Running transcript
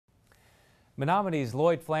Menominey's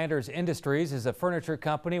Lloyd Flanders Industries is a furniture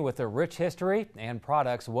company with a rich history and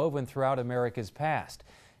products woven throughout America's past.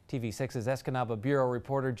 TV6's Escanaba Bureau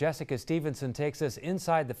reporter Jessica Stevenson takes us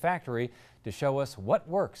inside the factory to show us what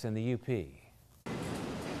works in the UP.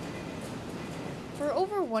 For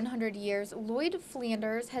over 100 years, Lloyd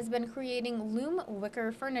Flanders has been creating loom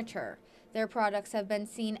wicker furniture. Their products have been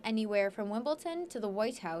seen anywhere from Wimbledon to the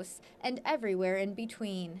White House and everywhere in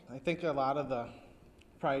between. I think a lot of the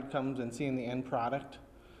pride comes in seeing the end product,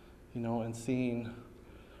 and seeing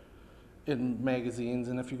in magazines,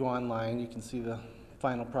 and if you go online, you can see the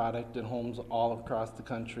final product in homes all across the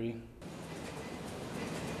country.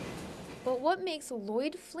 But what makes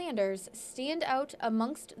Lloyd Flanders stand out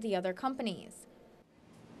amongst the other companies?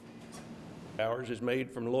 Ours is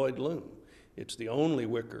made from Lloyd loom. It's the only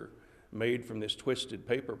wicker made from this twisted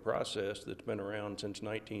paper process that's been around since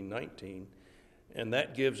 1919, and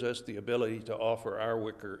that gives us the ability to offer our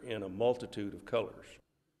wicker in a multitude of colors.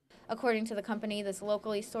 According to the company, this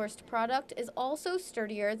locally sourced product is also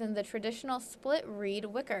sturdier than the traditional split reed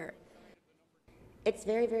wicker. It's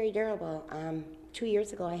very, very durable. 2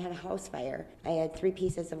 years ago I had a house fire. I had 3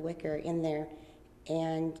 pieces of wicker in there,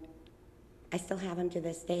 and I still have them to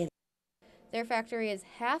this day. Their factory is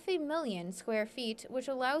 500,000 square feet, which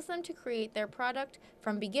allows them to create their product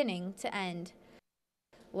from beginning to end.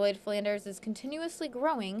 Lloyd Flanders is continuously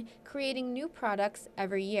growing, creating new products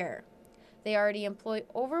every year. They already employ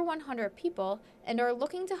over 100 people and are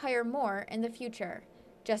looking to hire more in the future.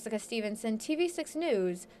 Jessica Stevenson, TV6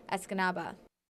 News, Escanaba.